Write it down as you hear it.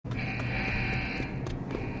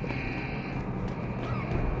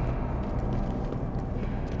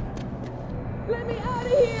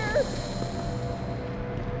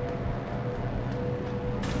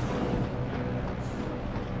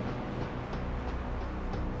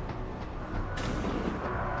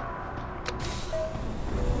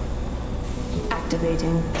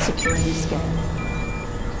Activating security scan.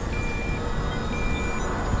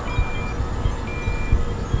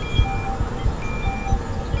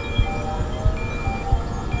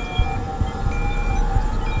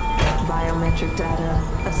 Biometric data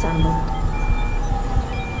assembled.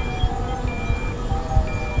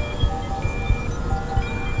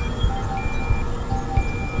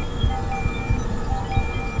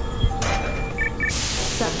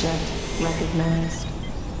 Subject recognized.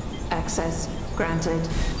 Access granted.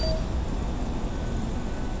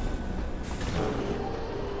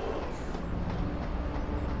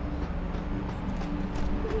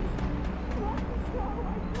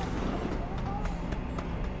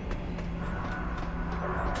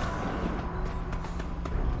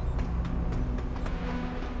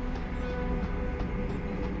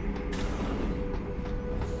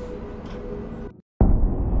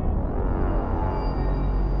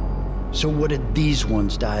 So what did these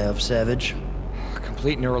ones die of, Savage?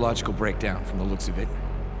 Complete neurological breakdown from the looks of it.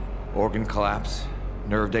 Organ collapse,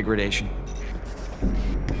 nerve degradation.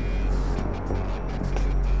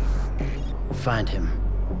 Find him.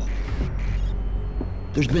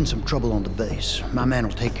 There's been some trouble on the base. My man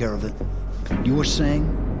will take care of it. You were saying?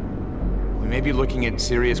 We may be looking at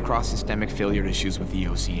serious cross-systemic failure issues with the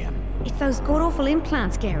OCM. It's those god-awful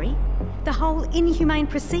implants, Gary. The whole inhumane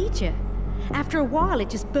procedure. After a while, it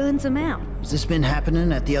just burns them out. Has this been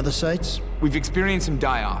happening at the other sites? We've experienced some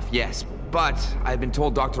die-off, yes, but I've been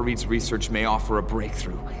told Dr. Reed's research may offer a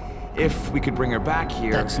breakthrough. If we could bring her back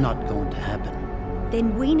here... That's not going to happen.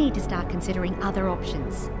 Then we need to start considering other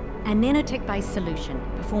options. A nanotech-based solution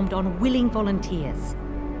performed on willing volunteers.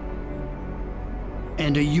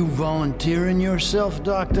 And are you volunteering yourself,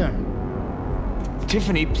 Doctor?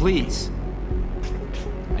 Tiffany, please.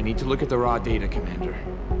 I need to look at the raw data, Commander.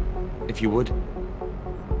 If you would.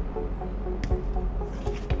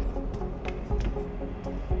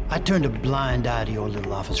 I turned a blind eye to your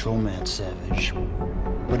little office romance, Savage.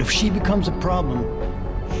 But if she becomes a problem,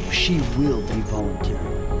 she will be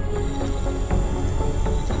volunteering.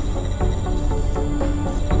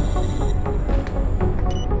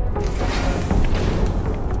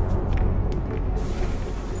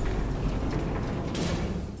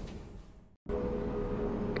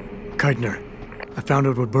 Keitner, I found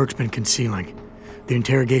out what Burke's been concealing. The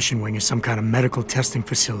interrogation wing is some kind of medical testing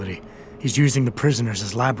facility. He's using the prisoners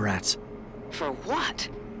as lab rats. For what?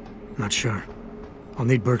 Not sure. I'll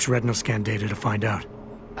need Burke's retinal scan data to find out.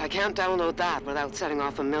 I can't download that without setting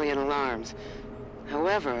off a million alarms.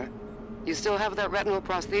 However, you still have that retinal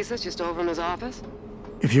prosthesis just over in his office?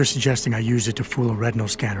 If you're suggesting I use it to fool a retinal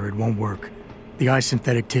scanner, it won't work. The eye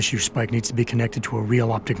synthetic tissue spike needs to be connected to a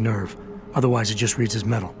real optic nerve. Otherwise, it just reads as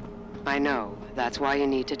metal. I know. That's why you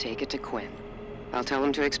need to take it to Quinn. I'll tell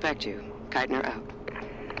him to expect you. Keitner out.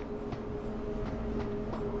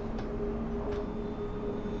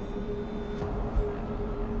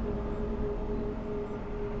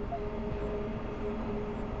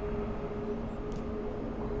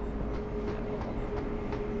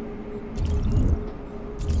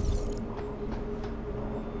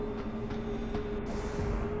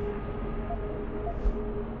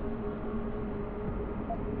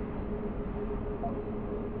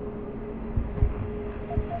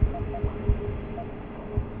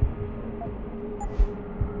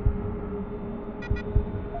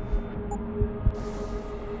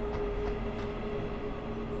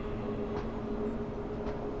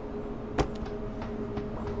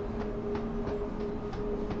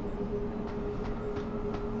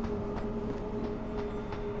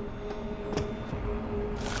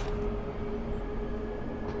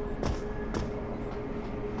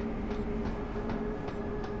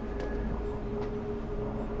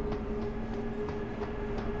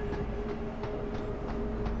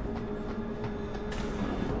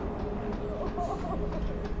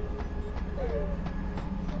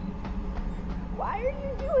 Why are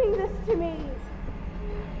you doing this to me?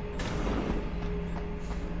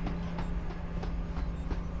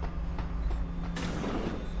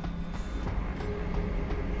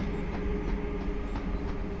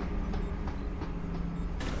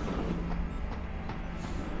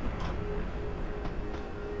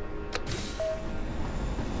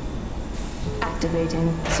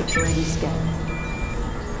 Activating security scan.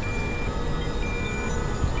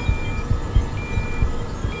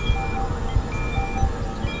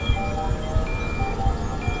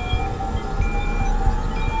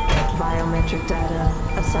 Biometric data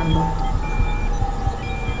assembled.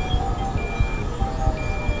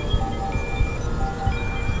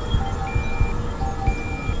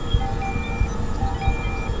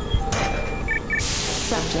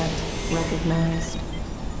 Subject recognized.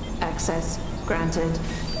 Access granted.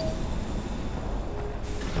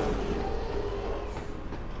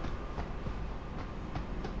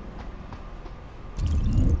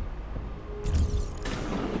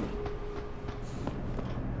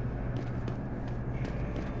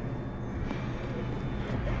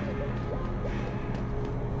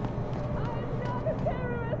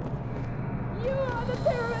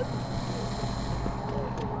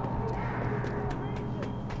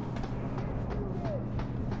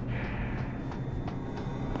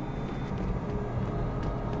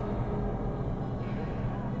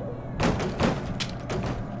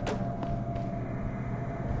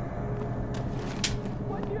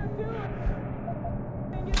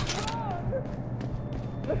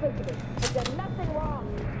 Listen to me. I did nothing wrong.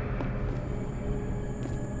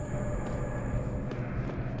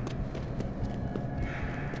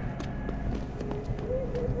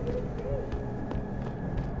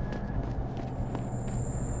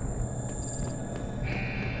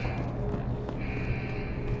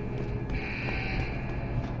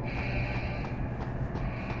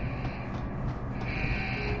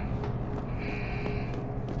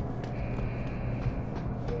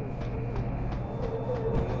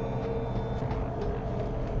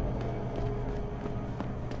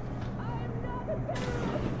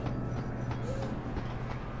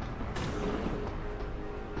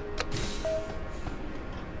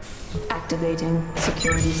 Activating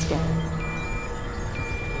security scan.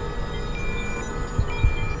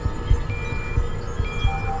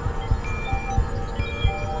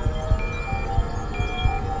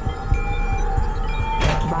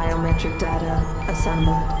 Biometric data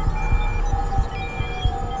assembled.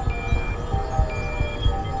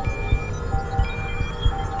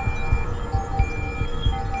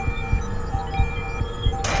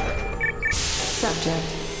 Subject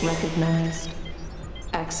recognized.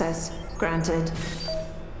 Access granted.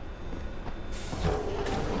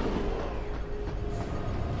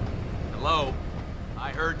 Hello?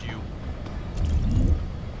 I heard you.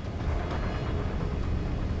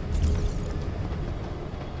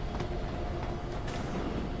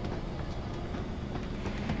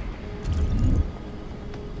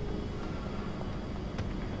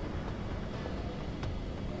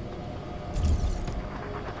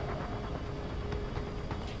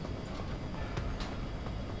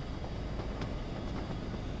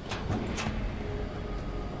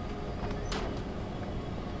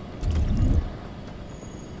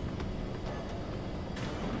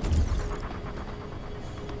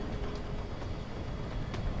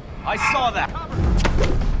 I saw that!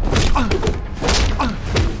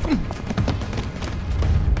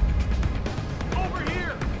 Over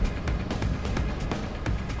here!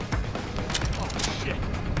 Oh, shit.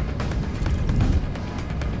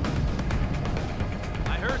 I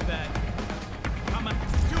heard that. I'm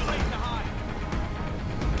too late to hide.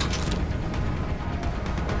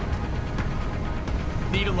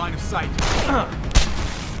 Need a line of sight.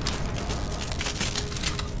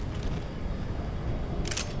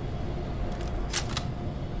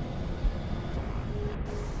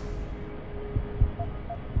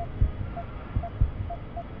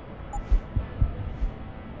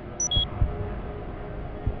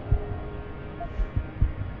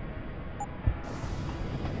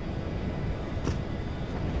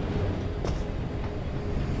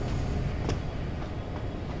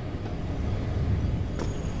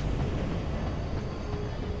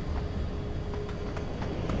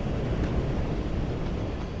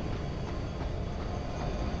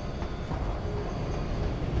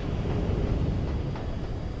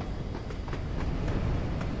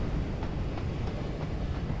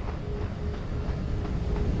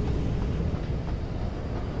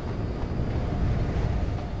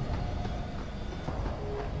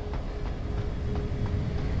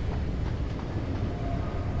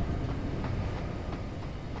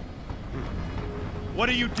 What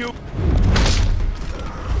are you doing?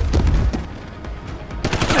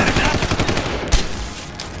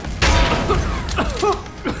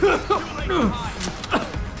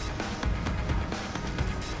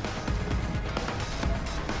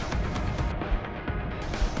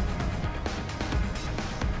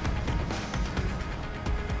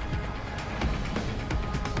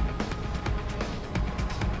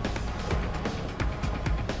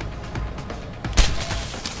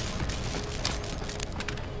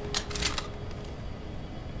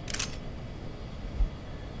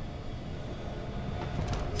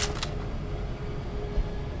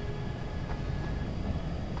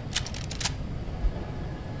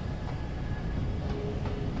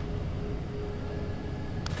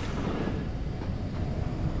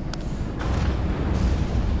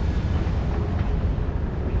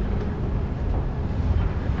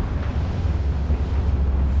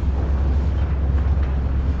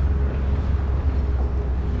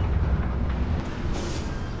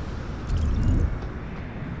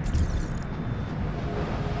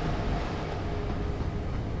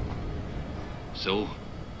 So,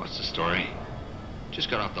 what's the story? Just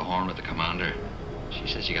got off the horn with the commander. She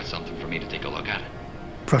says she got something for me to take a look at.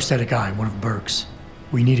 Prosthetic eye, one of Burke's.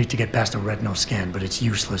 We needed to get past a retinal scan, but it's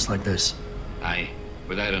useless like this. Aye.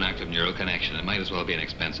 Without an active neural connection, it might as well be an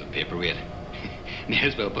expensive paperweight. May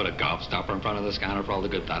as well put a gobstopper in front of the scanner for all the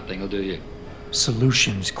good that thing will do you.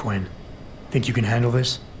 Solutions, Quinn. Think you can handle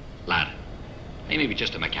this? Lad, I may be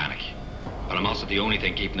just a mechanic, but I'm also the only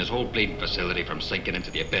thing keeping this whole bleeding facility from sinking into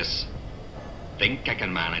the abyss. Think I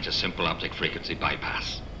can manage a simple optic frequency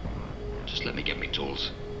bypass. Just let me get me tools.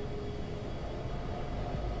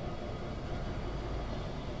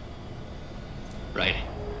 Right.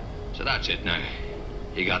 So that's it now.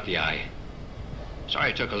 You got the eye. Sorry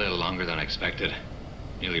it took a little longer than expected.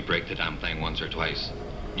 Nearly break the damn thing once or twice.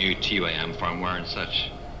 New TYM firmware and such.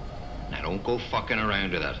 Now don't go fucking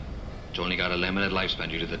around with it. It's only got a limited lifespan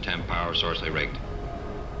due to the 10 power source I rigged.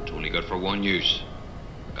 It's only good for one use.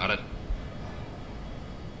 Got it?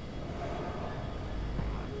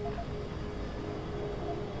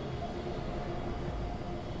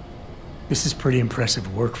 This is pretty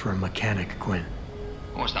impressive work for a mechanic, Quinn.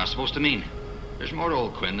 What's that supposed to mean? There's more to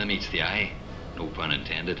old Quinn than meets the eye. No pun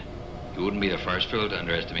intended. You wouldn't be the first fool to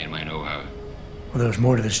underestimate my know-how. Well, there's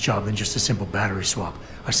more to this job than just a simple battery swap.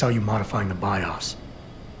 I saw you modifying the BIOS.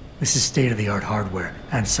 This is state-of-the-art hardware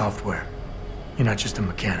and software. You're not just a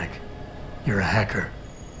mechanic. You're a hacker.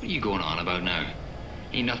 What are you going on about now?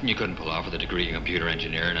 Ain't nothing you couldn't pull off with a degree in computer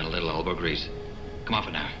engineering and a little elbow grease. Come off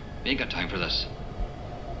it now. We ain't got time for this.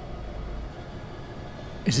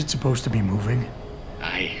 Is it supposed to be moving?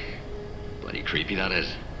 Aye. Bloody creepy that is.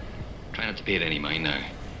 Try not to pay it any mind now.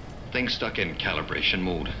 Thing's stuck in calibration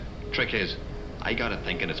mode. Trick is, I got it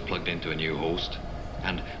thinking it's plugged into a new host.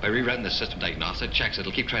 And by rewriting the system diagnostic checks,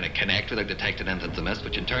 it'll keep trying to connect without detecting anything's amiss,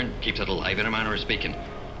 which in turn keeps it alive in a manner of speaking.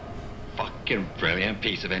 Fucking brilliant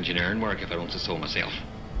piece of engineering work if I don't say so myself.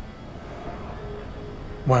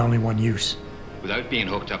 Why only one use? Without being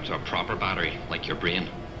hooked up to a proper battery, like your brain.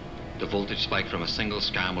 The voltage spike from a single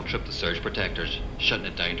scan will trip the surge protectors, shutting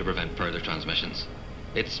it down to prevent further transmissions.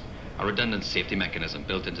 It's a redundant safety mechanism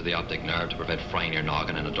built into the optic nerve to prevent frying your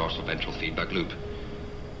noggin in a dorsal ventral feedback loop.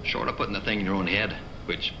 Short of putting the thing in your own head,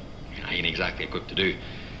 which I ain't exactly equipped to do,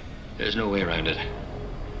 there's no way around it.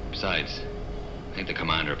 Besides, I think the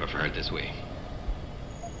commander preferred this way.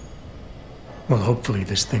 Well, hopefully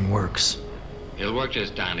this thing works. It'll work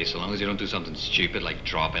just dandy so long as you don't do something stupid like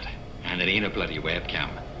drop it. And it ain't a bloody webcam.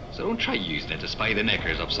 So don't try using it to spy the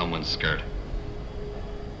knickers up someone's skirt.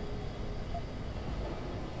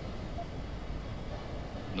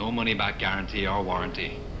 No money back guarantee or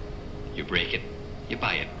warranty. You break it, you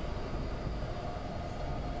buy it.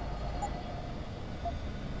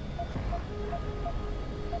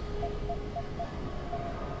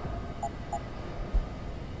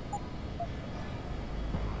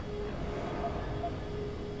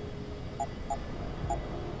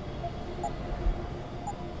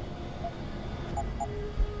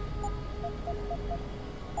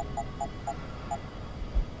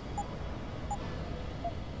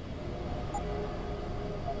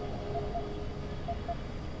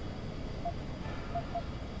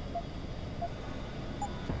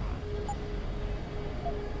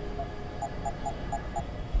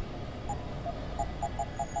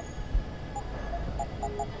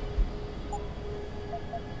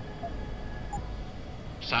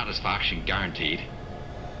 Satisfaction guaranteed.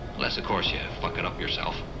 Unless, of course, you fuck it up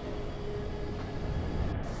yourself.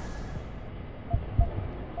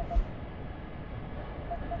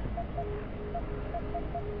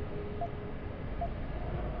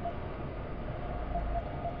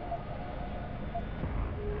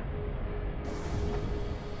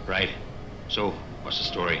 Right. So, what's the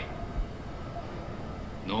story?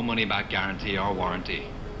 No money back guarantee or warranty.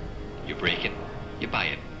 You break it, you buy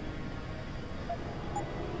it.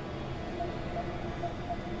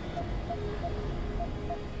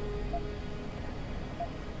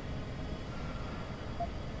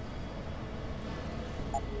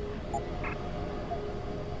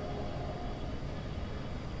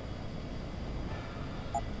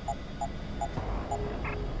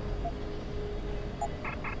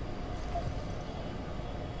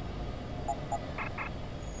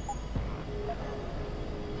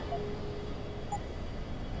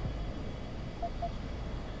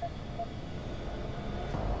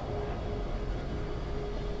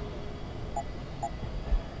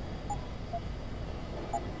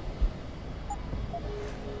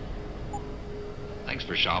 Thanks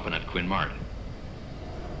for shopping at Quinn Mart.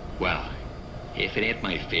 Well, if it ain't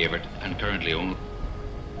my favorite and currently only...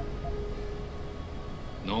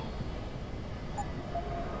 No.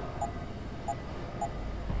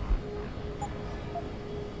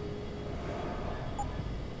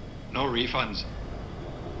 refunds.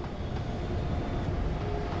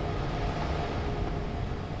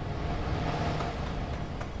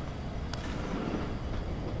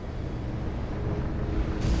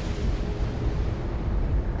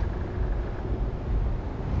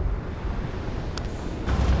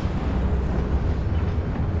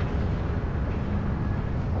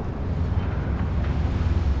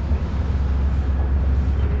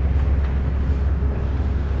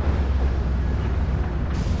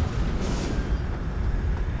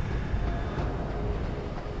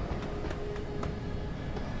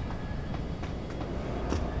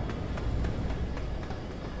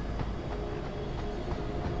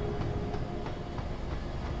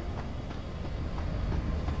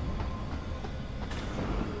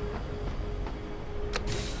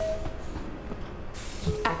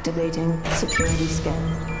 Activating security scan.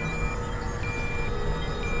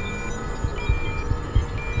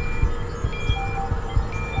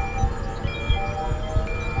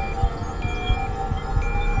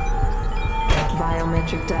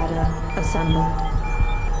 Biometric data assembled.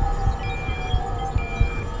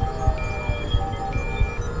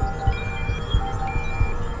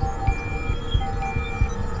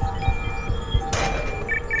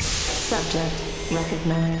 Subject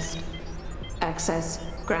recognized. Access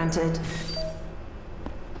granted.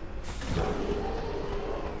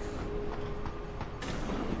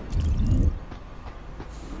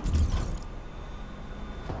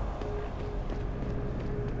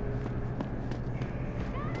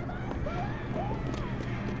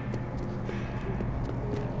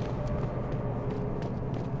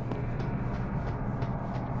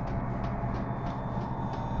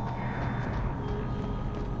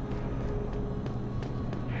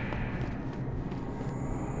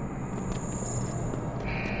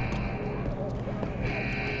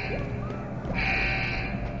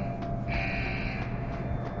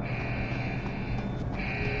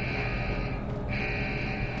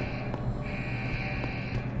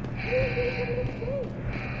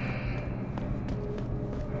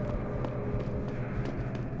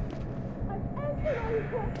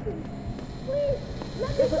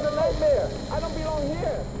 This is a nightmare. I don't belong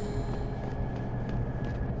here.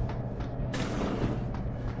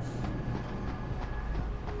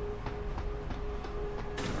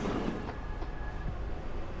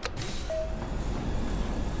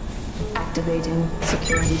 Activating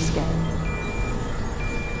security scan.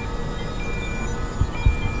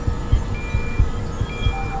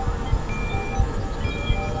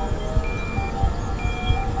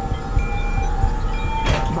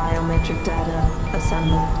 Biometric data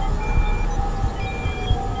assembled.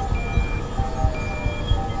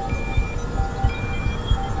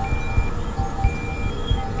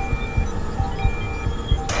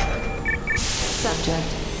 Subject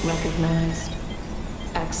recognized.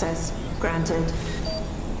 Access granted.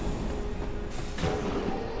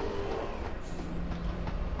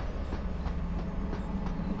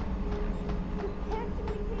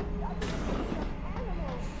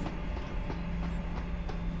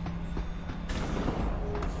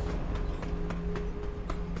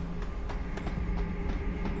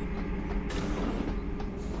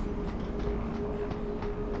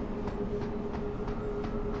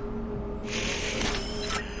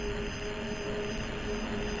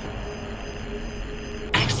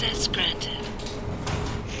 Access granted.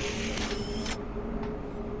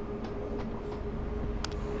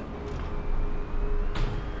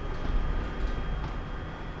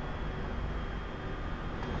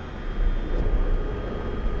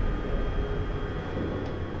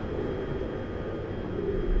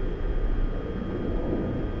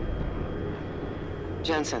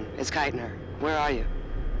 Jensen, it's Keitner. Where are you?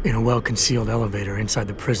 In a well-concealed elevator inside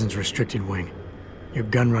the prison's restricted wing. Your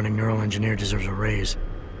gun-running neural engineer deserves a raise.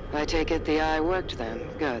 I take it the eye worked then.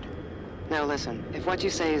 Good. Now listen, if what you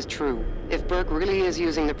say is true, if Burke really is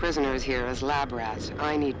using the prisoners here as lab rats,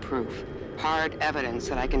 I need proof. Hard evidence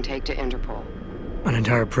that I can take to Interpol. An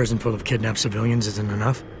entire prison full of kidnapped civilians isn't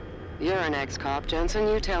enough? You're an ex-cop, Jensen,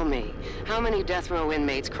 you tell me. How many death row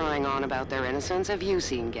inmates crying on about their innocence have you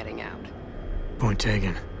seen getting out? Point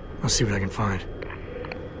taken. I'll see what I can find.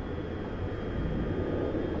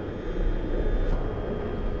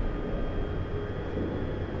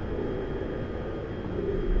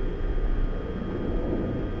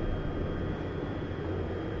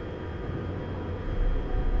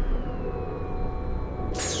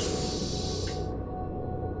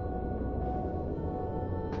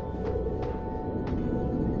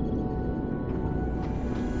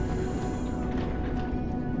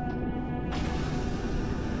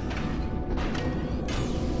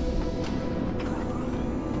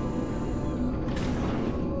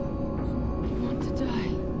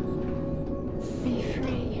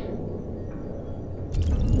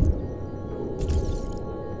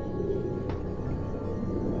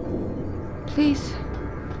 Please.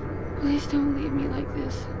 Please don't leave me like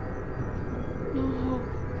this. No hope.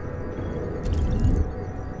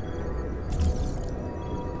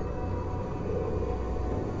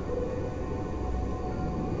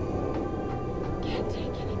 Can't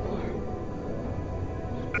take anymore.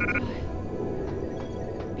 Goodbye.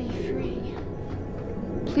 Be free.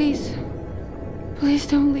 Please. Please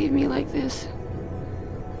don't leave me like this.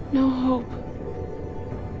 No hope.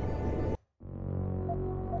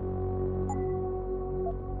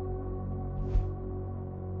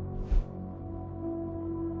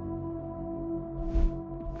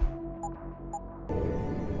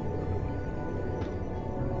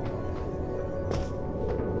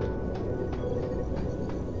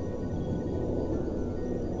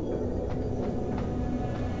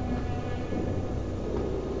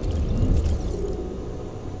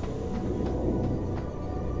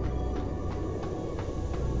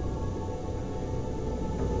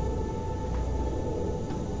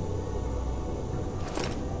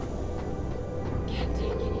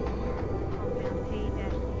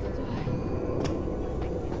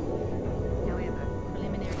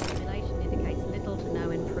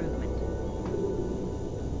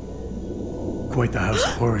 Quite the house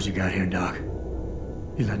of horrors you got here, Doc.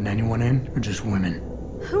 You letting anyone in, or just women?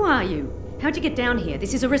 Who are you? How'd you get down here?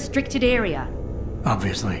 This is a restricted area.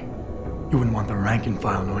 Obviously. You wouldn't want the rank and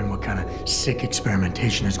file knowing what kind of sick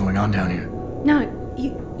experimentation is going on down here. No,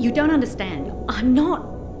 you don't understand. I'm not...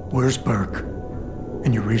 Where's Burke?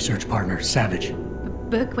 And your research partner, Savage?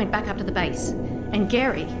 Burke went back up to the base. And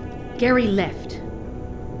Gary left.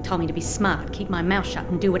 Told me to be smart, keep my mouth shut,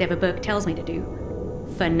 and do whatever Burke tells me to do.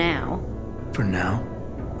 For now. For now?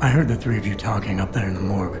 I heard the three of you talking up there in the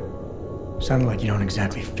morgue. Sounded like you don't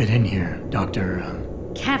exactly fit in here, Dr.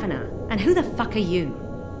 Kavanagh. And who the fuck are you?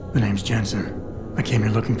 The name's Jensen. I came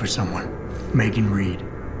here looking for someone. Megan Reed.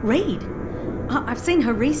 Reed? I've seen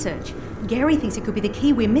her research. Gary thinks it could be the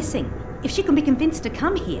key we're missing. If she can be convinced to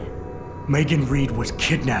come here. Megan Reed was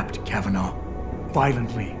kidnapped, Kavanagh.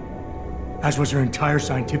 Violently. As was her entire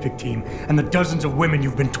scientific team and the dozens of women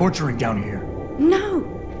you've been torturing down here. No!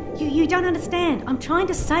 You don't understand. I'm trying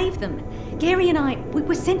to save them. Gary and I, we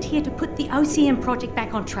were sent here to put the OCM project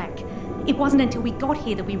back on track. It wasn't until we got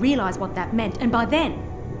here that we realized what that meant, and by then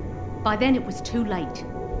it was too late.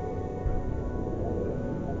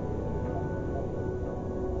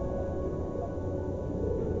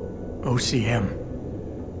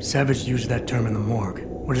 OCM. Savage used that term in the morgue.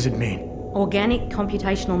 What does it mean? Organic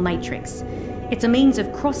computational matrix. It's a means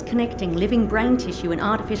of cross-connecting living brain tissue and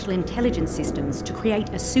artificial intelligence systems to create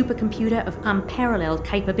a supercomputer of unparalleled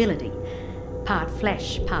capability. Part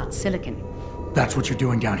flesh, part silicon. That's what you're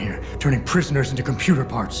doing down here, turning prisoners into computer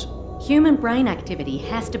parts. Human brain activity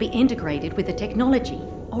has to be integrated with the technology,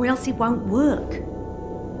 or else it won't work.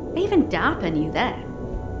 Even DARPA knew that.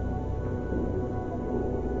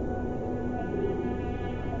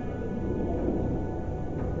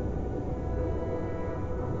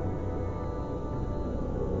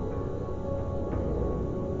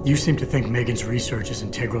 You seem to think Megan's research is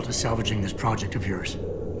integral to salvaging this project of yours.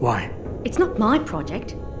 Why? It's not my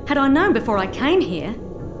project. Had I known before I came here...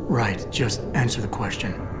 Right, just answer the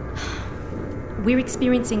question. We're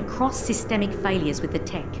experiencing cross-systemic failures with the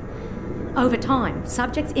tech. Over time,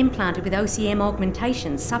 subjects implanted with OCM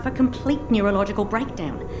augmentations suffer complete neurological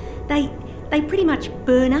breakdown. They pretty much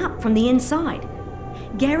burn up from the inside.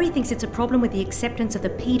 Gary thinks it's a problem with the acceptance of the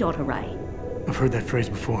P-dot array. I've heard that phrase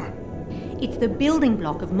before. It's the building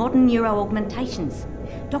block of modern neuro-augmentations.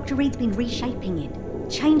 Dr. Reed's been reshaping it,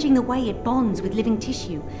 changing the way it bonds with living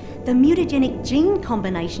tissue. The mutagenic gene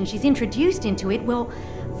combination she's introduced into it, well,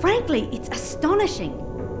 frankly, it's astonishing.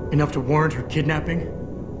 Enough to warrant her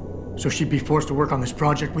kidnapping? So she'd be forced to work on this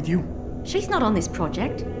project with you? She's not on this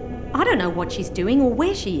project. I don't know what she's doing or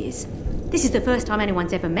where she is. This is the first time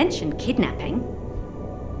anyone's ever mentioned kidnapping.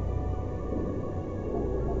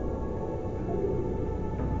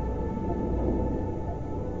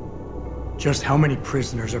 Just how many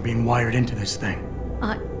prisoners are being wired into this thing?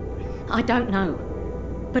 I don't know.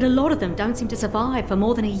 But a lot of them don't seem to survive for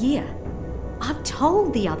more than a year. I've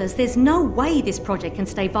told the others there's no way this project can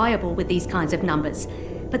stay viable with these kinds of numbers.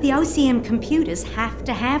 But the OCM computers have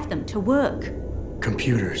to have them to work.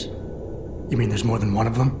 Computers? You mean there's more than one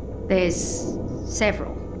of them? There's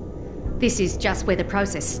several. This is just where the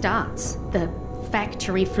process starts, the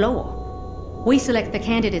factory floor. We select the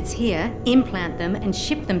candidates here, implant them, and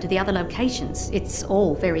ship them to the other locations. It's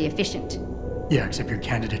all very efficient. Yeah, except your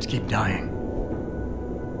candidates keep dying.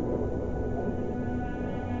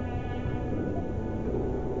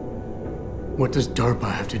 What does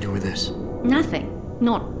DARPA have to do with this? Nothing.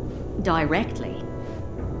 Not directly.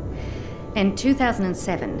 In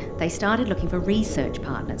 2007, they started looking for research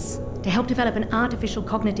partners to help develop an artificial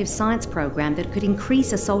cognitive science program that could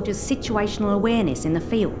increase a soldier's situational awareness in the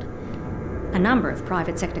field. A number of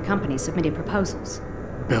private sector companies submitted proposals.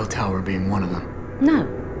 Bell Tower being one of them. No,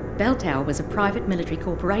 Bell Tower was a private military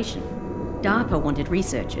corporation. DARPA wanted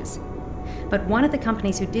researchers. But one of the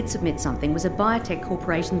companies who did submit something was a biotech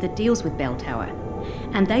corporation that deals with Bell Tower.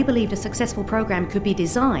 And they believed a successful program could be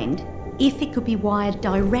designed if it could be wired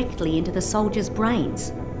directly into the soldiers'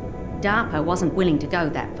 brains. DARPA wasn't willing to go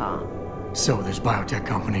that far. So this biotech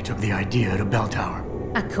company took the idea to Bell Tower.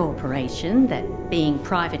 A corporation that, being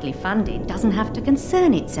privately funded, doesn't have to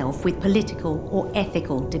concern itself with political or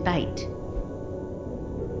ethical debate.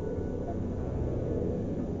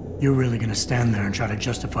 You're really gonna stand there and try to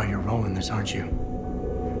justify your role in this, aren't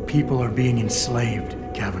you? People are being enslaved,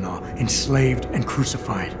 Kavanaugh. Enslaved and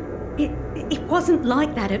crucified. It wasn't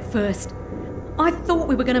like that at first. I thought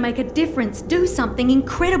we were gonna make a difference, do something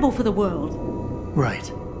incredible for the world. Right.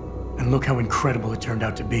 And look how incredible it turned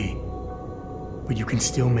out to be. But you can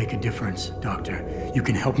still make a difference, Doctor. You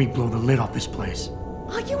can help me blow the lid off this place.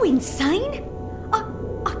 Are you insane?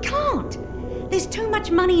 I can't. There's too much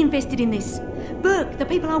money invested in this. Burke, the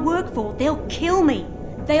people I work for, they'll kill me.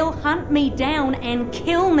 They'll hunt me down and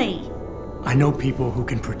kill me. I know people who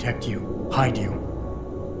can protect you, hide you.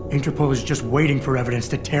 Interpol is just waiting for evidence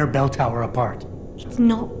to tear Bell Tower apart. It's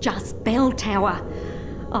not just Bell Tower.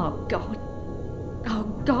 Oh, God. Oh,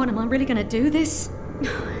 God, am I really going to do this?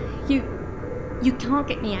 You can't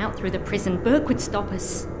get me out through the prison. Burke would stop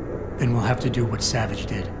us. Then we'll have to do what Savage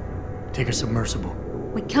did. Take a submersible.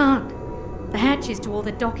 We can't. The hatches to all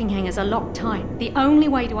the docking hangars are locked tight. The only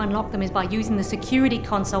way to unlock them is by using the security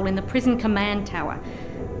console in the prison command tower.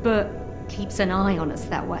 Burke keeps an eye on us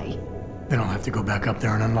that way. Then I'll have to go back up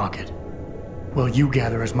there and unlock it. Well, you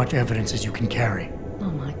gather as much evidence as you can carry. Oh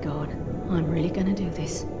my God, I'm really gonna do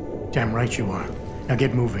this. Damn right you are. Now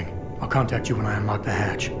get moving. I'll contact you when I unlock the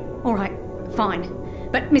hatch. All right, fine.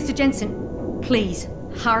 But Mr. Jensen, please,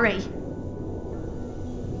 hurry.